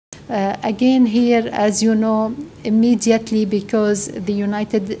Again here, as you know, immediately, because the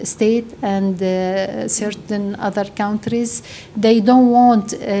United States and certain other countries, they don't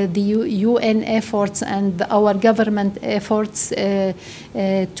want the UN efforts and our government efforts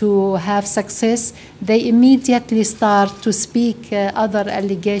to have success. They immediately start to speak other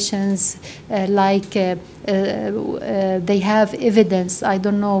allegations like they have evidence. I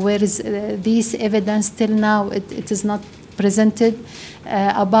don't know where is this evidence till now. It is not presented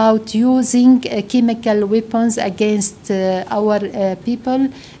about using chemical weapons against our people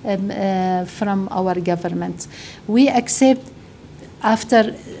from our government. We accept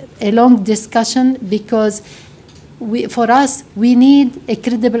after a long discussion, because for us, we need a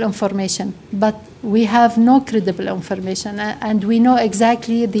credible information, but we have no credible information. And we know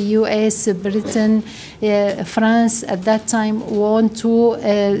exactly the US, Britain, France at that time want to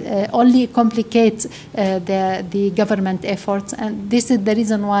only complicate the government efforts. And this is the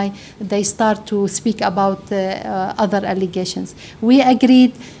reason why they start to speak about other allegations. We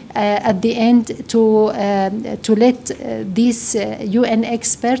agreed at the end to let these UN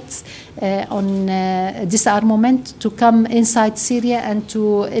experts on disarmament to come inside Syria and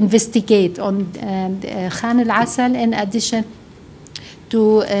to investigate on Khan al-Assal, in addition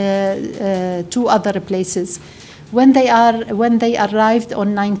to two other places. When they arrived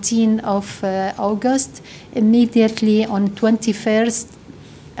on 19th of August, immediately on 21st,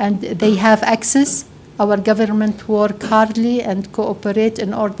 and they have access, our government work hardly and cooperate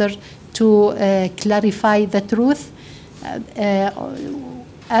in order to clarify the truth.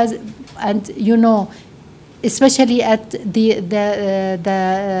 And you know, especially at the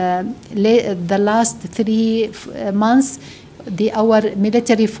last 3 months, our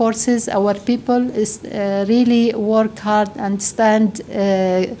military forces, our people really work hard and stand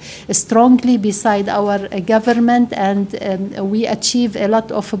strongly beside our government, and we achieve a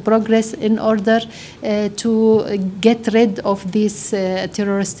lot of progress in order to get rid of these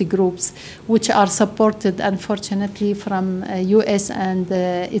terrorist groups, which are supported, unfortunately, from US and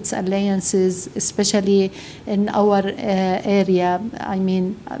its alliances, especially in our area. I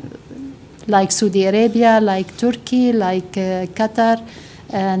mean, like Saudi Arabia, like Turkey, like Qatar.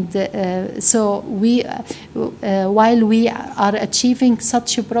 And so we, while we are achieving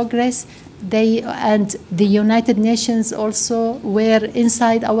such progress, they and the United Nations also were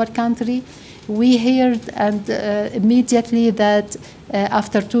inside our country. We heard and immediately that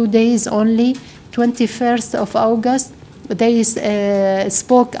after 2 days only, 21st of August, they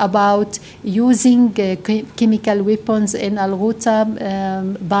spoke about using chemical weapons in Al-Ghouta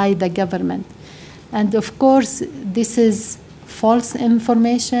by the government. And of course, this is false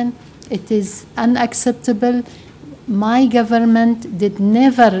information. It is unacceptable. My government did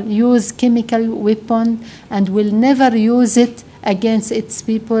never use chemical weapon and will never use it against its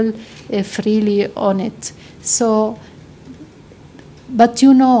people freely on it. So, but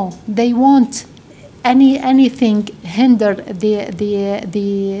you know, they won't anything hinder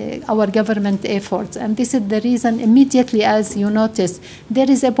our government efforts, and this is the reason. Immediately, as you notice, there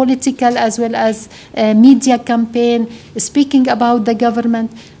is a political as well as a media campaign speaking about the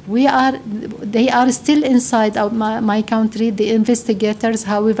government. They are still inside my country, the investigators.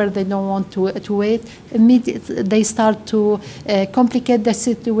 However, they don't want to wait. Immediately, they start to complicate the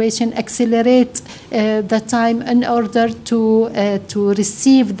situation, accelerate the time in order to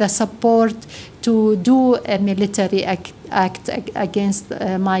receive the support to do a military act against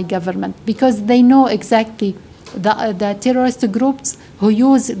my government, because they know exactly the terrorist groups who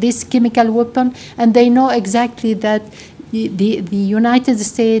use this chemical weapon, and they know exactly that the United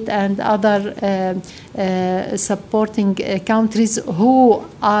States and other supporting countries who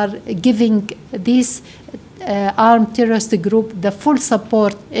are giving this armed terrorist group the full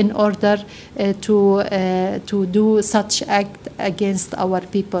support in order to do such act against our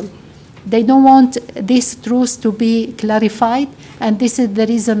people. They don't want this truth to be clarified, and this is the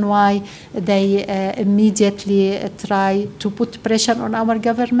reason why they immediately try to put pressure on our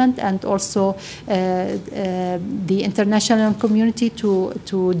government and also the international community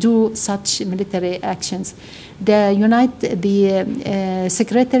to do such military actions. The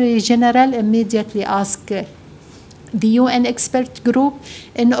Secretary General immediately asked the UN expert group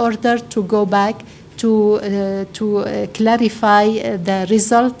in order to go back to clarify the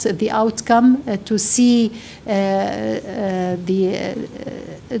result, the outcome, to see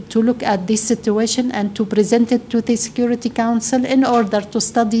to look at this situation and to present it to the Security Council in order to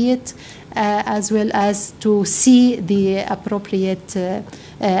study it, as well as to see the appropriate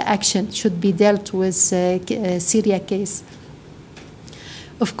action should be dealt with Syria case.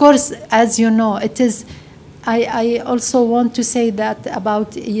 Of course, as you know, it is I also want to say that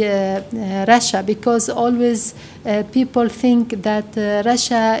about Russia, because always people think that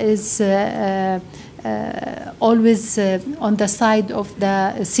Russia is always on the side of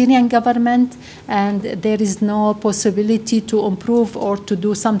the Syrian government, and there is no possibility to improve or to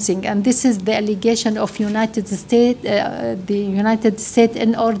do something. And this is the allegation of United States, the United States,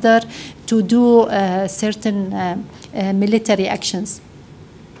 in order to do certain military actions.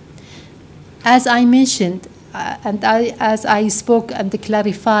 As I mentioned, as I spoke and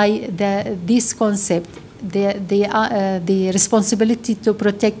clarify this concept, the responsibility to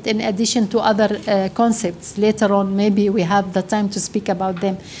protect, in addition to other concepts. Later on, maybe we have the time to speak about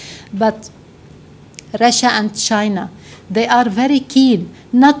them. But Russia and China, they are very keen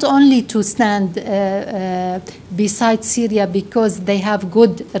not only to stand beside Syria because they have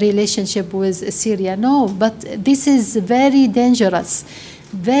good relationship with Syria. No, but this is very dangerous.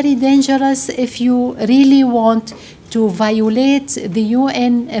 Very dangerous if you really want to violate the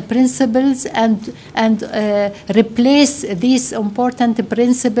UN principles and replace these important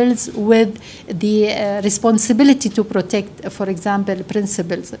principles with the responsibility to protect, for example,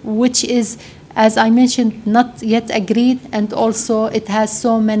 principles, which is, as I mentioned, not yet agreed, and also it has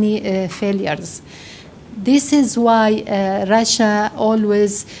so many failures. This is why Russia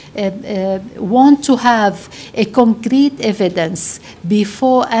always want to have a concrete evidence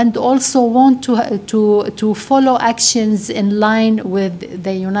before, and also want to follow actions in line with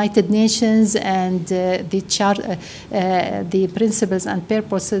the United Nations and the principles and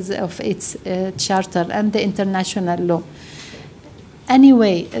purposes of its charter and the international law.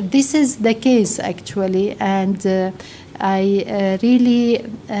 Anyway, this is the case actually, and I really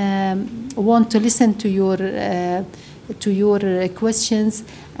want to listen to your questions,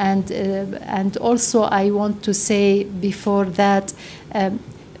 and also I want to say before that,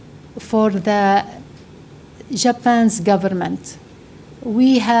 for the Japan's government,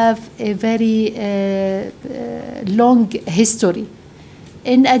 we have a very long history.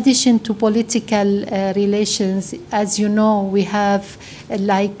 In addition to political relations, as you know, we have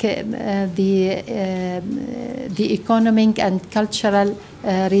like the economic and cultural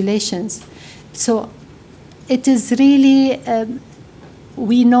relations. So it is really,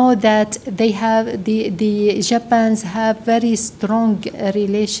 we know that they have, the Japans have very strong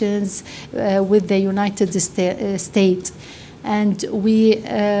relations with the United States. And we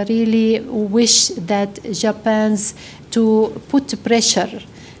really wish that Japan's to put pressure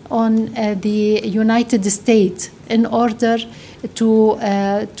on the United States in order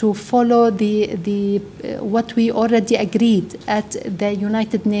to follow what we already agreed at the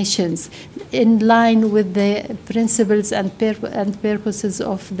United Nations, in line with the principles and purposes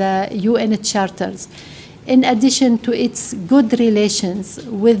of the UN charters. In addition to its good relations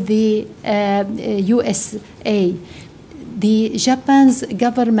with the USA, the Japan's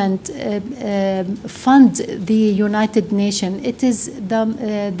government fund the United Nations. It is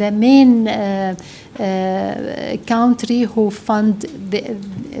the main country who fund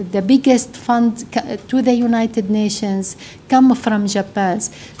the biggest fund to the United Nations come from Japan.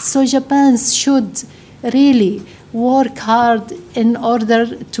 So Japan should really work hard in order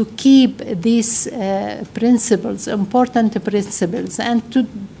to keep these principles, important principles, and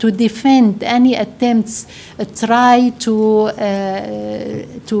to defend any attempts try to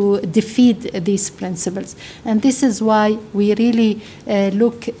defeat these principles. And this is why we really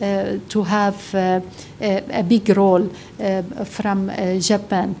look to have a big role from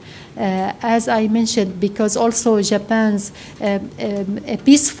Japan. As I mentioned, because also Japan's a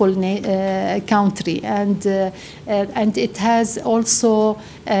peaceful country, and it has also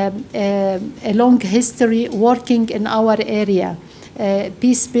a long history working in our area,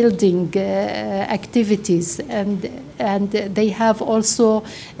 peace building activities, and they have also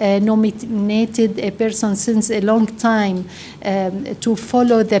nominated a person since a long time to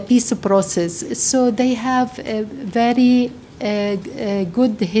follow the peace process. So they have a very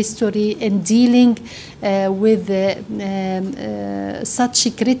good history in dealing with such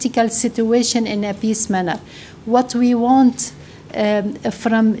a critical situation in a peace manner. What we want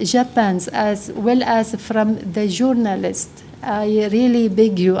from Japan, as well as from the journalists, I really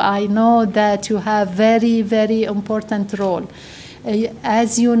beg you, I know that you have very, very important role.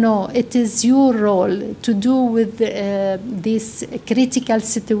 As you know, it is your role to do with this critical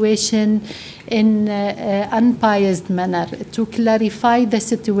situation in an unbiased manner, to clarify the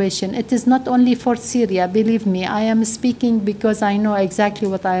situation. It is not only for Syria, believe me, I am speaking because I know exactly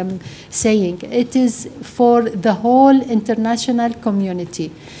what I am saying. It is for the whole international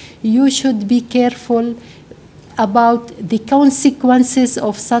community. You should be careful about the consequences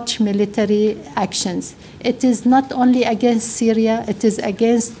of such military actions. It is not only against Syria, it is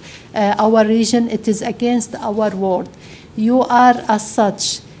against our region, it is against our world. You are, as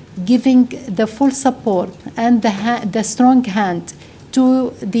such, giving the full support and the strong hand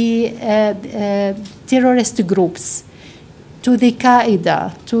to the terrorist groups, to the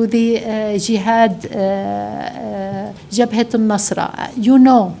Qaeda, to the Jihad, Jabhat al-Nusra. You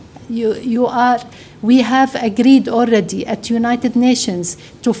know, we have agreed already at United Nations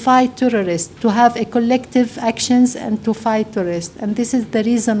to fight terrorists, to have a collective actions and to fight terrorists. And this is the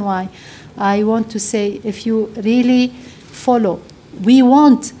reason why I want to say, if you really follow, we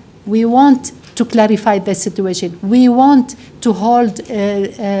want to clarify the situation. We want to hold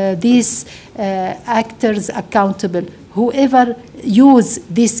these actors accountable. Whoever use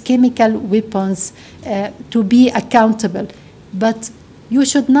these chemical weapons to be accountable. But you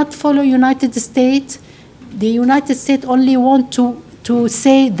should not follow United States. The United States only want to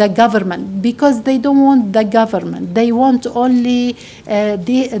say the government, because they don't want the government. They want only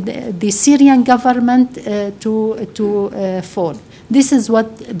the Syrian government to fall. This is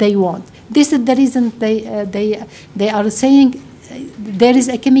what they want. This is the reason they are saying there is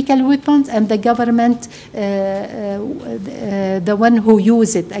a chemical weapon and the government, the one who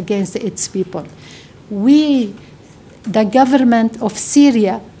use it against its people. The government of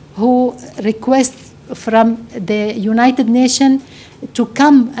Syria, who requests from the United Nations to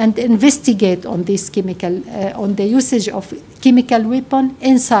come and investigate on this chemical, on the usage of chemical weapon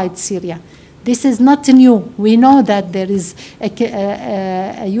inside Syria. This is not new. We know that there is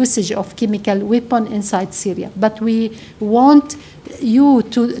a usage of chemical weapon inside Syria, but we want you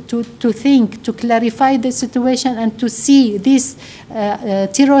to think, to clarify the situation and to see these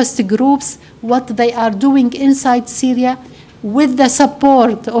terrorist groups, what they are doing inside Syria with the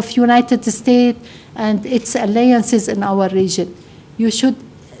support of United States and its alliances in our region. You should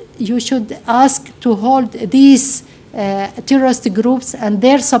ask to hold these terrorist groups and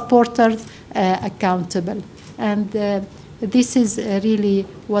their supporters accountable. And this is really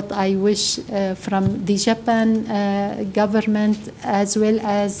what I wish from the Japan government, as well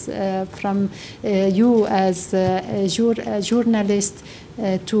as from you as a journalist,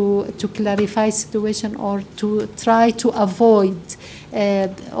 to clarify situation or to try to avoid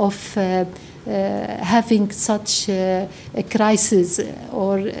of having such a crisis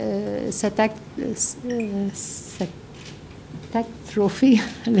or catastrophe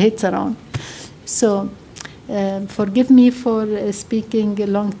later on. So forgive me for speaking a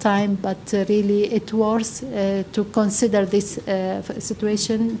long time, but really it was to consider this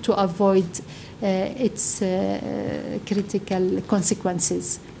situation to avoid its critical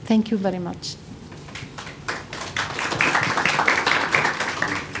consequences. Thank you very much.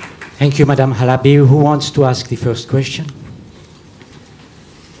 Thank you, Madam Halabi. Who wants to ask the first question?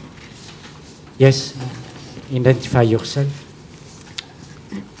 Yes, identify yourself.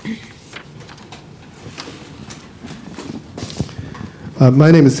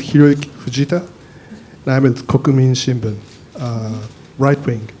 My name is Hiroyuki Fujita, and I'm with Kokumin Shimbun,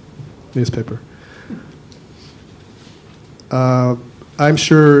 right-wing newspaper. I'm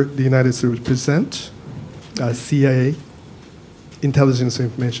sure the United States would present CIA intelligence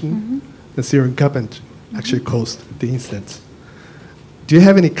information. The Syrian government actually caused the incident. Do you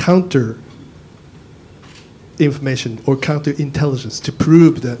have any counter information or counter intelligence to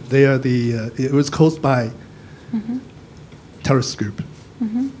prove that they are it was caused by terrorist group?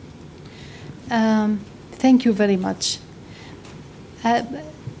 Thank you very much.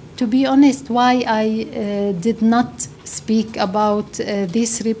 To be honest, why I did not speak about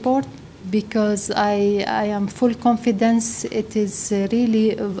this report, because I am full confidence it is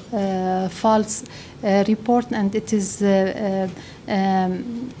really a false report, and it is it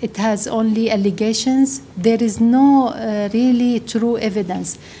has only allegations. There is no really true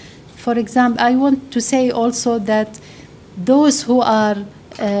evidence. For example, I want to say also that those who are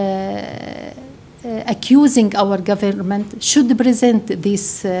accusing our government should present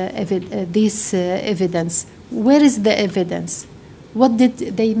this evidence. Where is the evidence? What did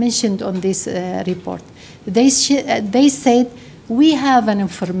they mention on this report? They said we have an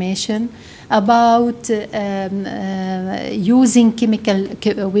information about using chemical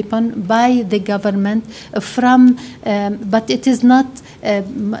weapon by the government from, but it is not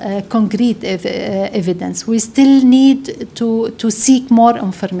concrete evidence. We still need to seek more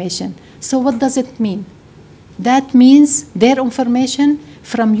information. So what does it mean? That means their information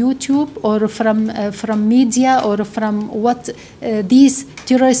from YouTube or from media or from what these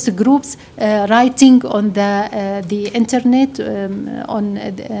terrorist groups writing on the internet, on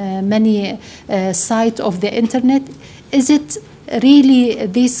many sites of the internet? Is it really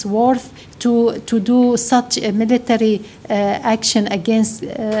this worth to do such a military action against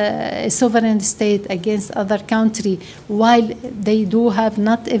a sovereign state, against other country, while they do have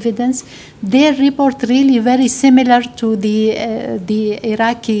not evidence? Their report really very similar to the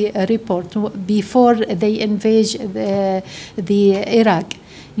Iraqi report before they invade the Iraq.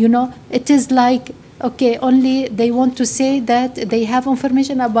 You know, it is like, okay, only they want to say that they have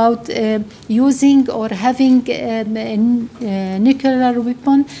information about using or having a nuclear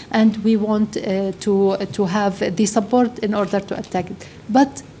weapon, and we want to have the support in order to attack it.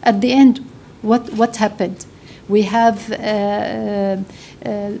 But at the end, what happened? We have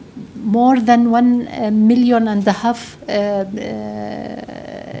more than 1.5 million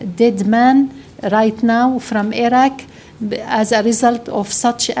dead men right now from Iraq as a result of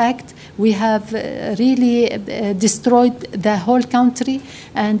such act. We have really destroyed the whole country,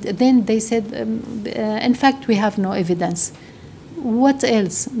 and then they said, in fact, we have no evidence. What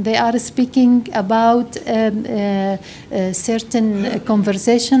else? They are speaking about certain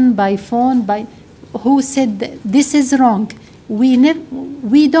conversation by phone. Who said that this is wrong? We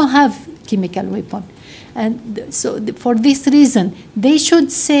don't have chemical weapon, and so for this reason, they should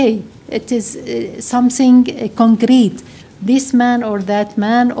say it is something concrete. This man or that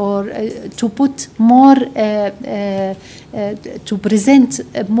man, or to put more, to present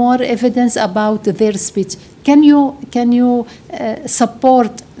more evidence about their speech. Can you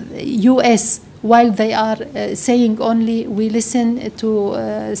support U.S. while they are saying only we listen to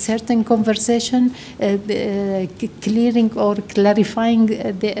certain conversation, clearing or clarifying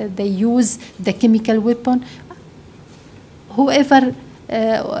they use the chemical weapon? Whoever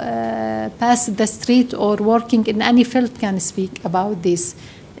pass the street or working in any field can speak about this.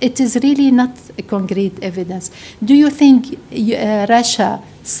 It is really not a concrete evidence. Do you think Russia,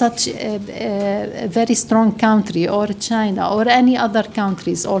 such a very strong country, or China, or any other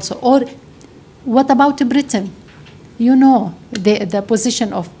countries also, or what about Britain? You know the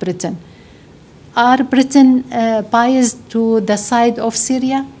position of Britain. Are Britain biased to the side of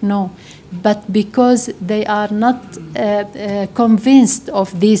Syria? No. But because they are not convinced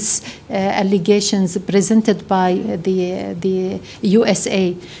of these allegations presented by the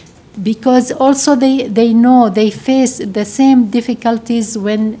USA, because also they know they face the same difficulties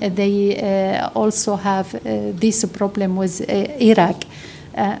when they also have this problem with Iraq.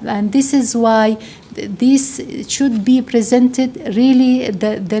 And this is why this should be presented, really,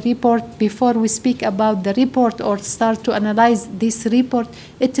 the report, before we speak about the report or start to analyze this report.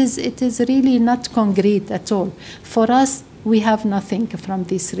 It is really not concrete at all. For us, we have nothing from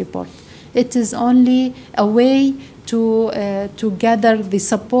this report. It is only a way to gather the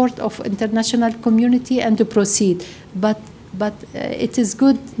support of international community and to proceed. But it is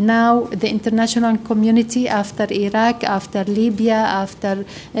good now, the international community, after Iraq, after Libya, after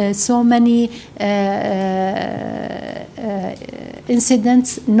so many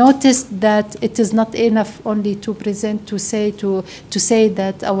incidents, noticed that it is not enough only to present, to say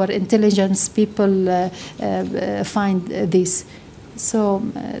that our intelligence people find this. So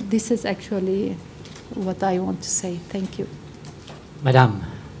this is actually what I want to say. Thank you. Madame.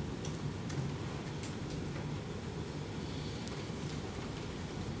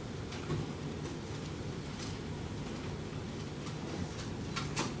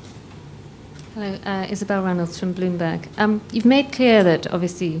 Hello, Isabel Reynolds from Bloomberg. You've made clear that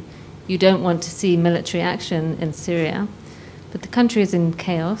obviously you don't want to see military action in Syria, but the country is in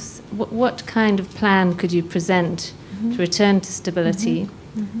chaos. What kind of plan could you present to return to stability?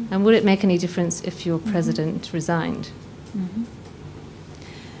 And would it make any difference if your president resigned?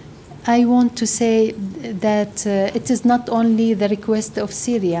 I want to say that it is not only the request of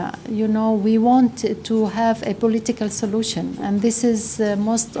Syria. You know, we want to have a political solution, and this is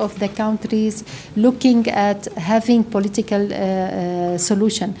most of the countries looking at having political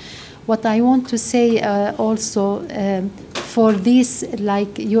solution. What I want to say also for this,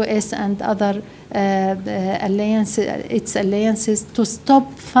 like US and other alliances, to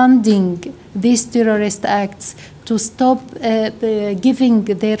stop funding these terrorist acts, to stop giving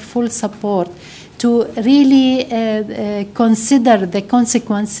their full support, to really consider the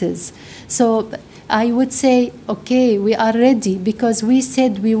consequences. So I would say, okay, we are ready, because we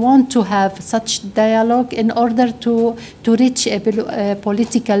said we want to have such dialogue in order to reach a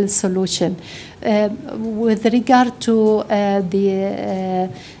political solution. With regard to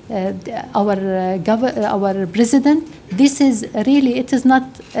our president, this is really, it is not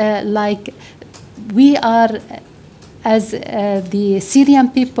like we are, as the Syrian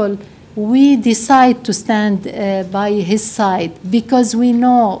people, we decide to stand by his side because we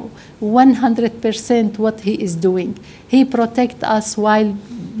know 100% what he is doing. He protects us while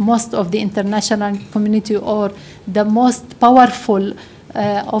most of the international community, or the most powerful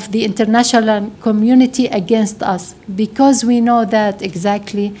of the international community, against us, because we know that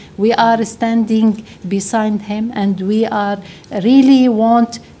exactly we are standing beside him, and we are really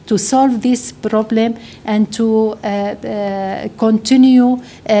want to solve this problem and to continue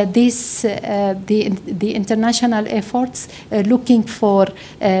the international efforts looking for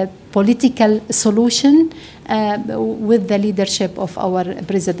political solution with the leadership of our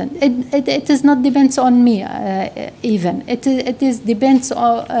president. It is not depends on me even. It is depends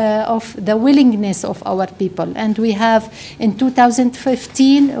of the willingness of our people. And we have, in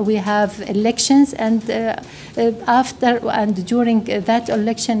 2015, we have elections, and after and during that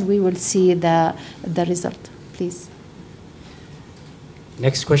election, we will see the result. Please.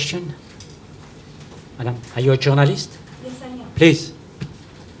 Next question. Madam, are you a journalist? Yes, I am. Please.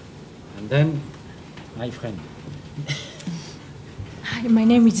 And then, my friend. Hi, my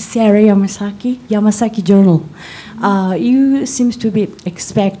name is Sarah Yamasaki, Yamasaki Journal. You seems to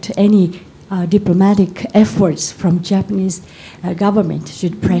expect any diplomatic efforts from Japanese government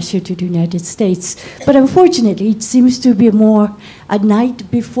should pressure to the United States. But unfortunately, it seems to be more at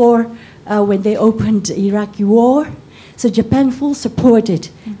night before when they opened the Iraqi war. So Japan full supported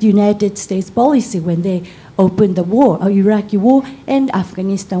the United States policy when they opened the war, Iraqi war and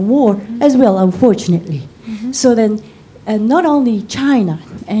Afghanistan war as well, unfortunately. So then not only China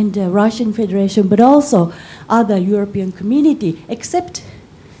and the Russian Federation, but also other European community, except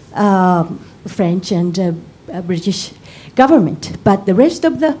French and British government. But the rest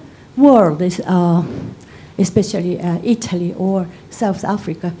of the world, is, especially Italy or South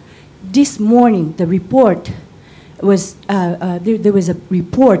Africa, this morning the report was, there was a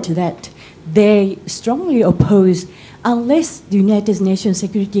report that they strongly oppose, unless the United Nations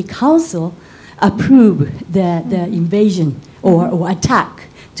Security Council approve the invasion or attack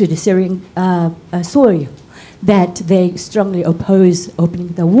to the Syrian soil, that they strongly oppose opening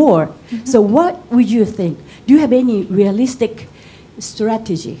the war. So what would you think? Do you have any realistic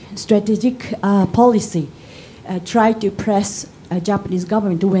strategic policy, try to press Japanese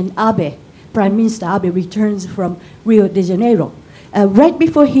government when Abe, Prime Minister Abe, returns from Rio de Janeiro? Right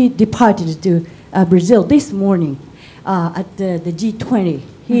before he departed to Brazil this morning at the G20,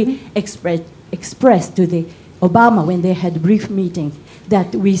 he expressed to the Obama, when they had a brief meeting,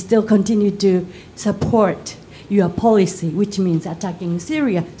 that we still continue to support your policy, which means attacking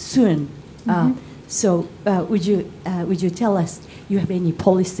Syria soon. So would you tell us you have any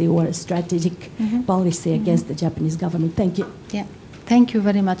policy or a strategic policy against the Japanese government? Thank you. Yeah. Thank you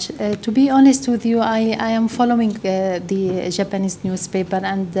very much. To be honest with you, I am following the Japanese newspaper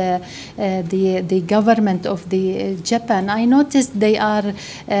and the government of the Japan. I noticed they are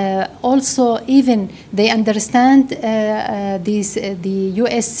also, even they understand the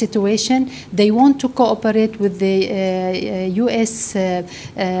U.S. situation. They want to cooperate with the U.S.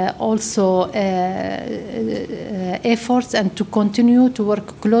 also efforts, and to continue to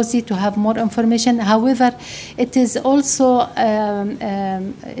work closely to have more information. However, it is also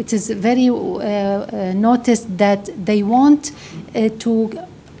it is very noticed that they want to,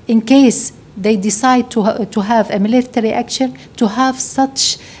 in case they decide to have a military action, to have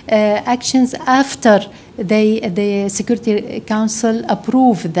such actions after the Security Council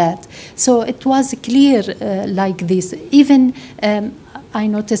approved that. So it was clear like this. Even I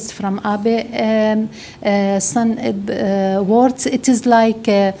noticed from Abe words, it is like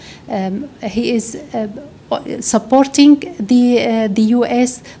he is supporting the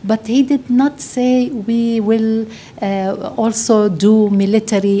U.S., but he did not say we will also do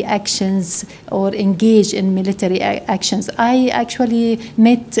military actions or engage in military actions. I actually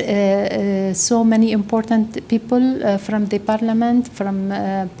met so many important people from the parliament, from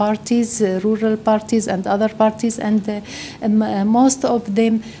parties, rural parties and other parties, and most of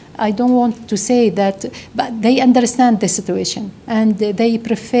them I don't want to say that, but they understand the situation, and they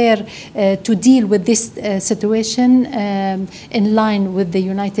prefer to deal with this situation in line with the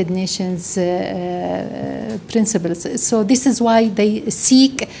United Nations principles. So this is why they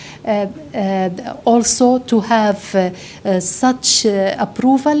seek also to have such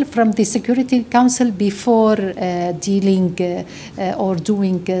approval from the Security Council before dealing or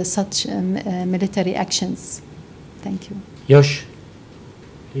doing such military actions. Thank you. Yosh,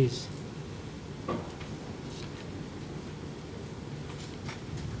 please.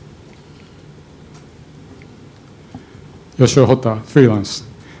 Yoshio Hota, freelance.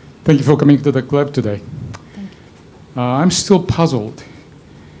 Thank you for coming to the club today. I'm still puzzled,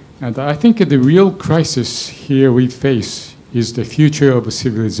 and I think the real crisis here we face is the future of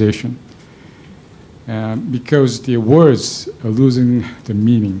civilization, because the words are losing the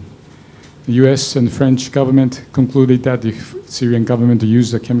meaning. The US and French government concluded that the Syrian government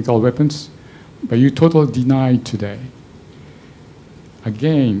used the chemical weapons, but you totally denied today.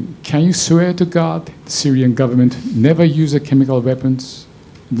 Again, can you swear to God the Syrian government never used the chemical weapons?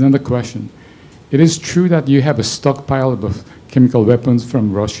 Another question. It is true that you have a stockpile of chemical weapons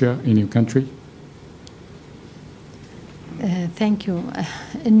from Russia in your country? Thank you.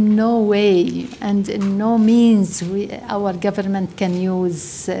 In no way and in no means our government can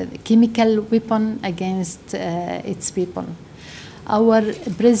use chemical weapon against its people. Our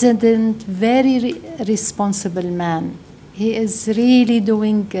president, very responsible man. He is really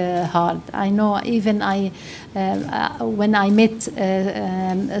doing hard. I know even when I met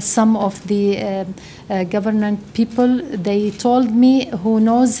some of the government people, they told me who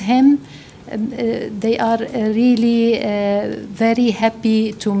knows him, they are really very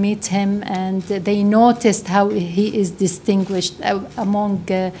happy to meet him, and they noticed how he is distinguished among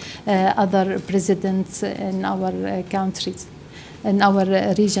other presidents in our countries, in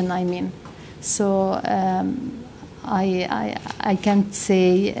our region, I mean. So I can't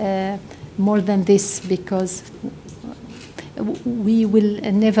say more than this, because we will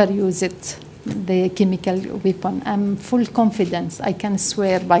never use it, the chemical weapon. I'm full confidence. I can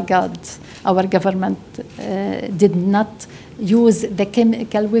swear by God, our government did not use the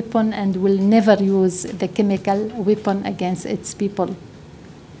chemical weapon and will never use the chemical weapon against its people.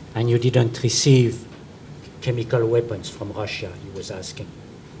 And you didn't receive chemical weapons from Russia, he was asking.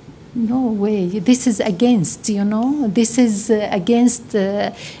 No way. This is against, you know, this is against,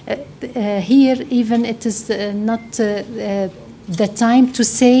 here even it is not the time to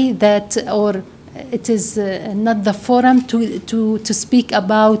say that, or it is not the forum to speak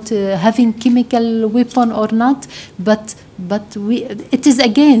about having chemical weapon or not, but it is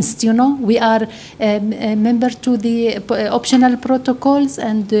against, you know. We are a member to the optional protocols,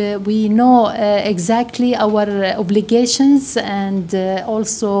 and we know exactly our obligations, and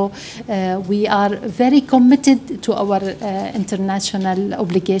also we are very committed to our international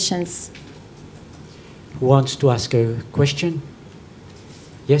obligations. Who wants to ask a question?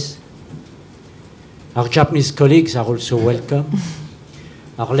 Yes? Our Japanese colleagues are also welcome.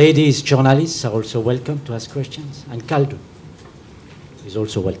 Our ladies journalists are also welcome to ask questions. And Kaldu is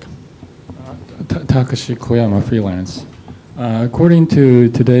also welcome. Takashi Koyama, freelance. According to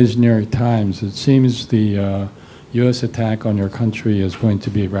today's New York Times, it seems the U.S. attack on your country is going to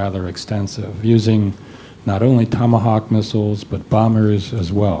be rather extensive, using not only Tomahawk missiles, but bombers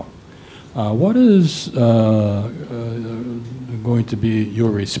as well. What is going to be your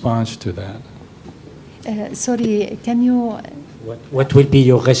response to that? Sorry, can you... What will be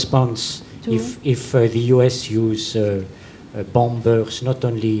your response if the US use bombers, not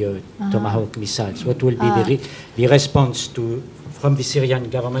only Tomahawk missiles? What will be the response from the Syrian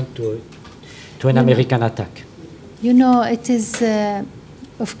government to an American attack? You know, it is,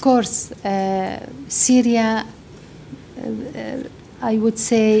 of course, Syria, I would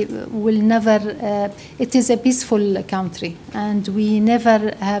say, will never, it is a peaceful country, and we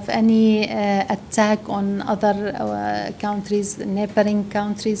never have any attack on other countries, neighboring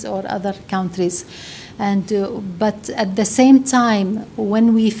countries or other countries. And, but at the same time,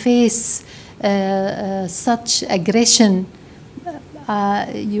 when we face such aggression,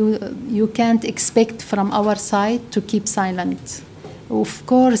 you can't expect from our side to keep silent. Of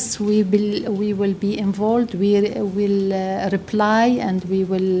course, we will be involved. We will reply, and we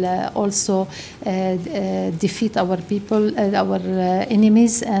will also defeat our people, our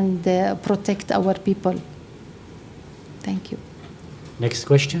enemies, and protect our people. Thank you. Next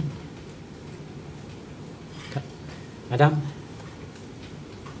question, Madam.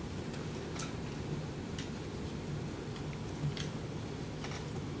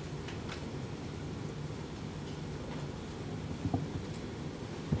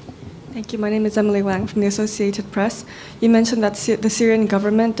 Thank you. My name is Emily Wang from the Associated Press. You mentioned that the Syrian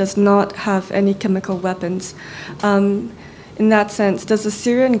government does not have any chemical weapons. In that sense, does the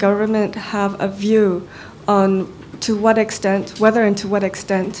Syrian government have a view on to what extent, whether and to what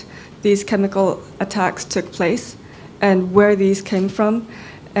extent, these chemical attacks took place, and where these came from,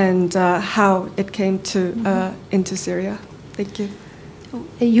 and how it came to into Syria? Thank you.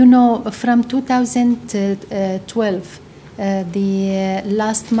 You know, from 2012, the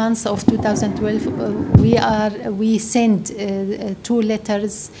last month of 2012, we sent 2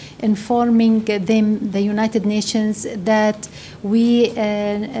 letters informing them, the United Nations, that we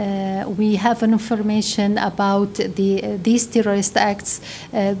have an information about these terrorist acts,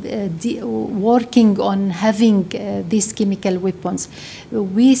 working on having these chemical weapons.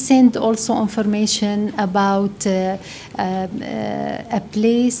 We sent also information about a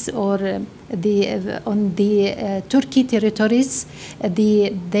place or on the Turkey territories.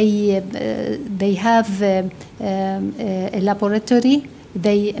 They have a laboratory.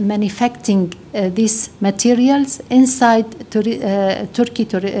 They manufacturing these materials inside Turkey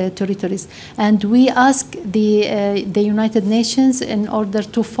territories, and we ask the United Nations in order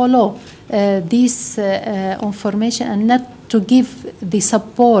to follow this information and not to give the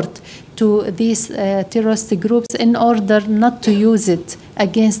support to these terrorist groups in order not to use it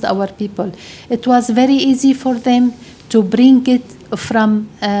against our people. It was very easy for them to bring it from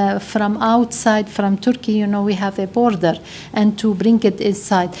outside, from Turkey. You know, we have a border, and to bring it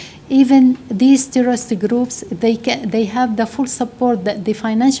inside. Even these terrorist groups, they have the full support, the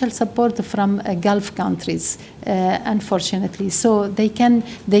financial support from Gulf countries, unfortunately. So they can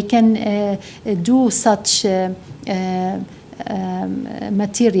do such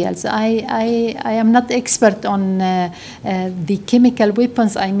materials. I am not expert on the chemical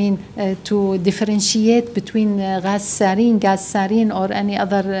weapons. I mean, to differentiate between gas sarin, or any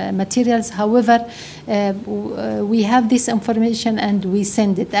other materials. However, we have this information and we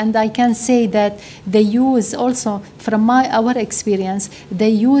send it. And I can say that they use also, from our experience,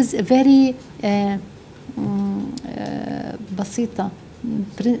 they use very بسيطة,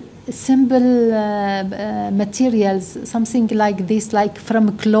 simple materials, something like this, like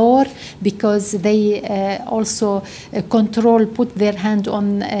from chlor, because they also put their hand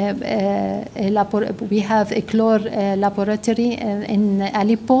on we have a chlor laboratory in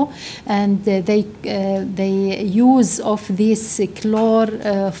Aleppo, and they use of this chlor,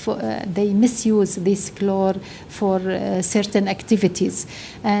 they misuse this chlor for certain activities.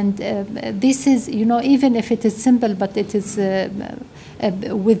 And this is, you know, even if it is simple, but it is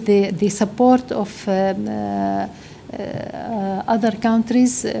with the support of other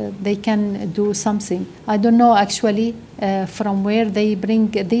countries, they can do something. I don't know actually from where they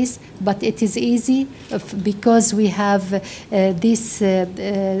bring this, but it is easy because we have these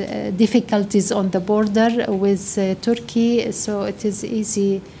difficulties on the border with Turkey, so it is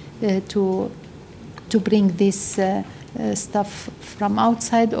easy to bring this stuff from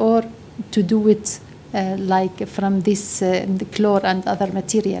outside, or to do it like from this the chlor and other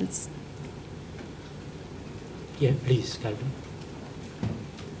materials. Yeah, please, Calvin.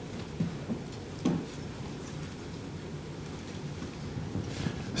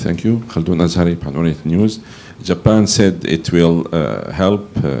 Thank you. Khaldun Azhari, Panoramic News. Japan said it will help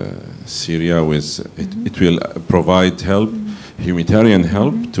Syria with, it will provide help, humanitarian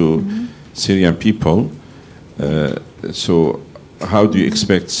help to Syrian people. So how do you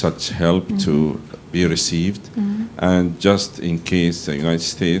expect such help to be received? And just in case the United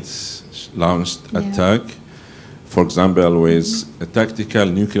States launched attack, for example, with tactical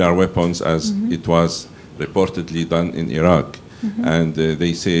nuclear weapons, as it was reportedly done in Iraq. And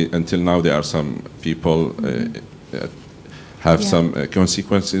they say until now there are some people have some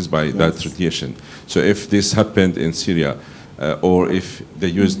consequences by that radiation. So if this happened in Syria, or if they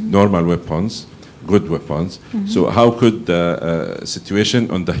used normal weapons, good weapons, so how could the situation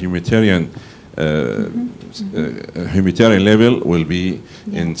on the humanitarian humanitarian level will be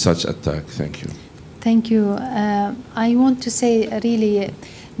in such attack? Thank you. Thank you. I want to say really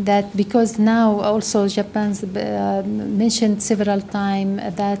that because now also Japan's mentioned several times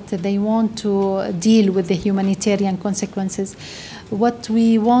that they want to deal with the humanitarian consequences. What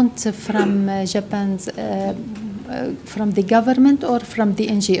we want from Japan's, from the government or from the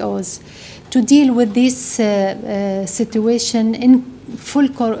NGOs, to deal with this situation in full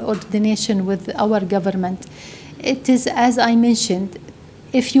coordination with our government. It is, as I mentioned,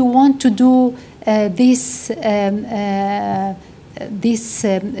 if you want to do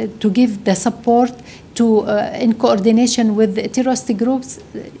to give the support, to in coordination with the terrorist groups,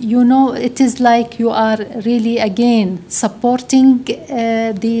 you know, it is like you are really again supporting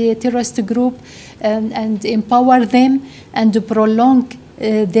the terrorist group and empower them and prolong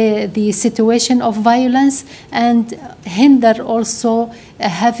the situation of violence and hinder also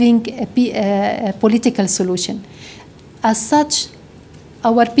having a political solution. As such,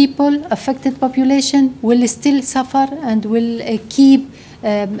 our people, affected population, will still suffer and will keep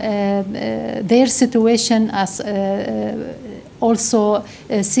their situation as also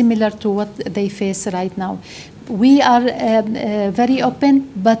similar to what they face right now. We are very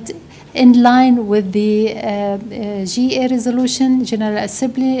open, but in line with the GA resolution, General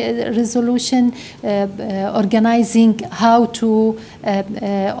Assembly resolution, organizing how to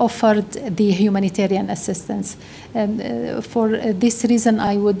offer the humanitarian assistance. For this reason,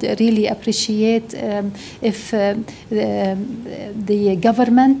 I would really appreciate if the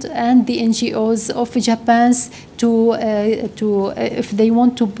government and the NGOs of Japan if they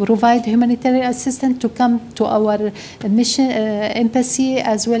want to provide humanitarian assistance, to come to our mission embassy,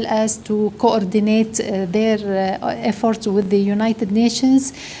 as well as to coordinate their efforts with the United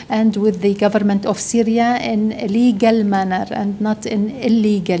Nations and with the government of Syria in a legal manner and not in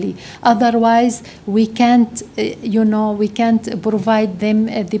illegally. Otherwise, we can't, we can't provide them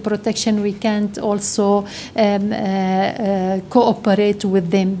the protection. We can't also cooperate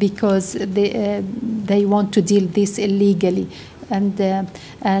with them because they want to deal this illegally. And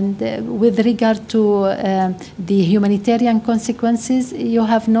with regard to the humanitarian consequences, you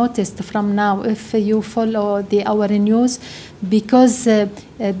have noticed from now, if you follow our news, because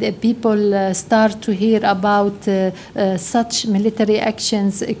the people start to hear about such military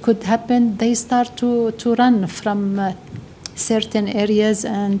actions could happen, they start to run from certain areas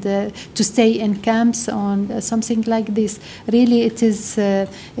and to stay in camps on something like this. Really, it is a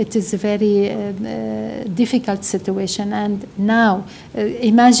very difficult situation. And now,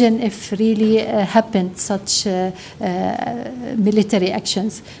 imagine if really happened such military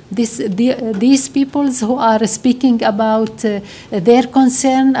actions. These peoples who are speaking about their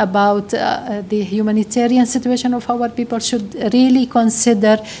concern about the humanitarian situation of our people should really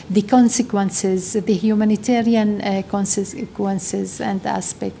consider the consequences, the humanitarian consequences and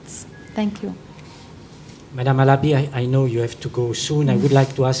aspects. Thank you. Madam Alabi, I know you have to go soon. I would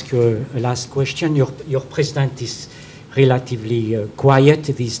like to ask you a last question. Your president is relatively quiet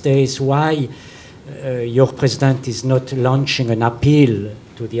these days. Why your president is not launching an appeal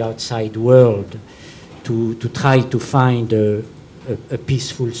to the outside world to try to find a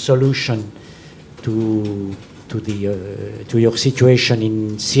peaceful solution to your situation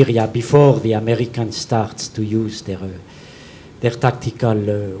in Syria before the Americans start to use their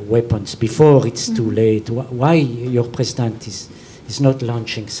tactical weapons, before it's too late? Why your president is not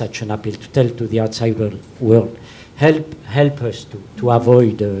launching such an appeal to tell to the outside world, help us to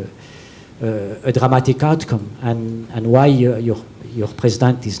avoid a dramatic outcome, and why your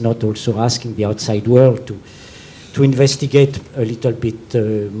president is not also asking the outside world to investigate a little bit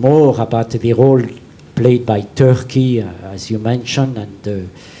more about the role played by Turkey, as you mentioned, and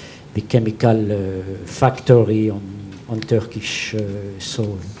the chemical factory on Turkish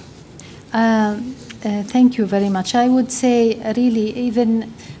soil? Thank you very much. I would say really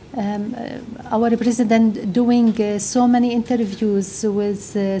even our president doing so many interviews with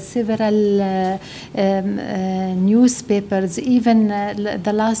several newspapers, even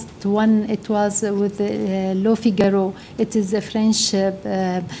the last one, it was with Le Figaro. It is a French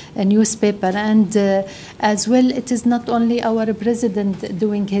newspaper, and as well, it is not only our president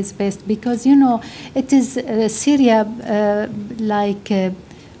doing his best, because it is Syria,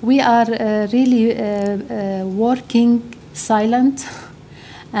 we are really working silent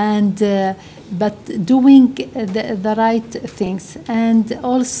and but doing the right things, and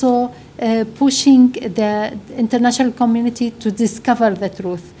also pushing the international community to discover the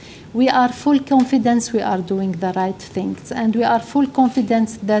truth. We are full confidence we are doing the right things, and we are full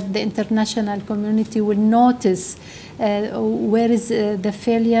confidence that the international community will notice where is the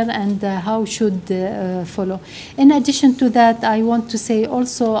failure and how should follow. In addition to that, I want to say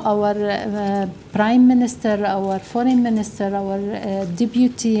also our Prime Minister, our Foreign Minister, our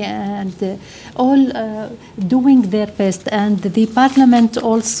Deputy, and all doing their best. And the Parliament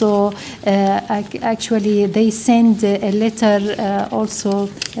also, actually, they send a letter also,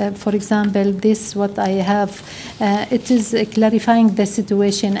 for example, this what I have, it is clarifying the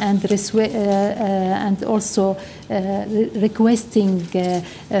situation and also requesting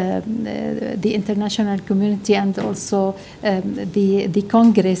the international community and also the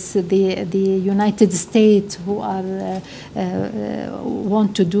Congress, the United States, who are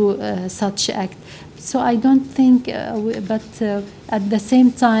want to do such act. So I don't think, but at the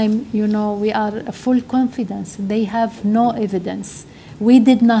same time, you know, we are full confidence. They have no evidence. We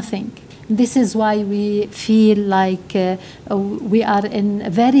did nothing. This is why we feel like we are in a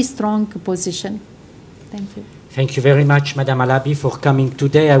very strong position. Thank you. Thank you very much, Madam Alabi, for coming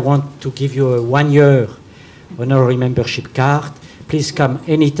today. I want to give you a 1-year honorary membership card. Please come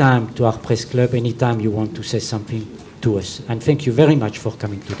anytime to our press club, anytime you want to say something to us. And thank you very much for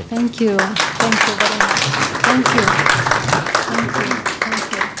coming today. Thank you. Thank you very much. Thank you. Thank you.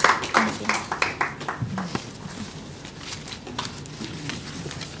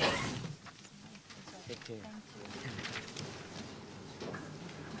 Thank you. Thank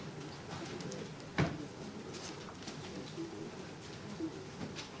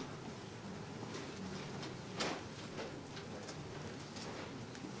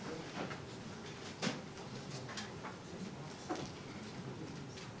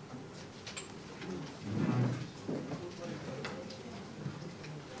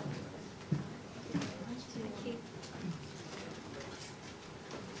you.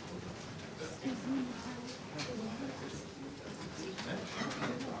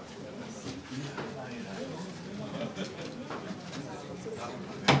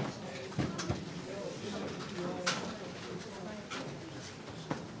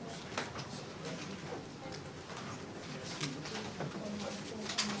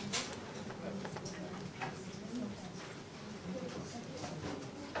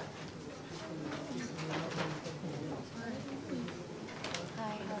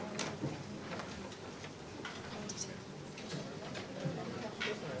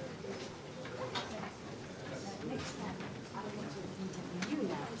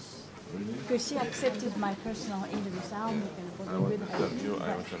 Because she accepted my personal interview, so I'm going to I want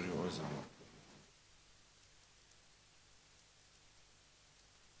to interview also.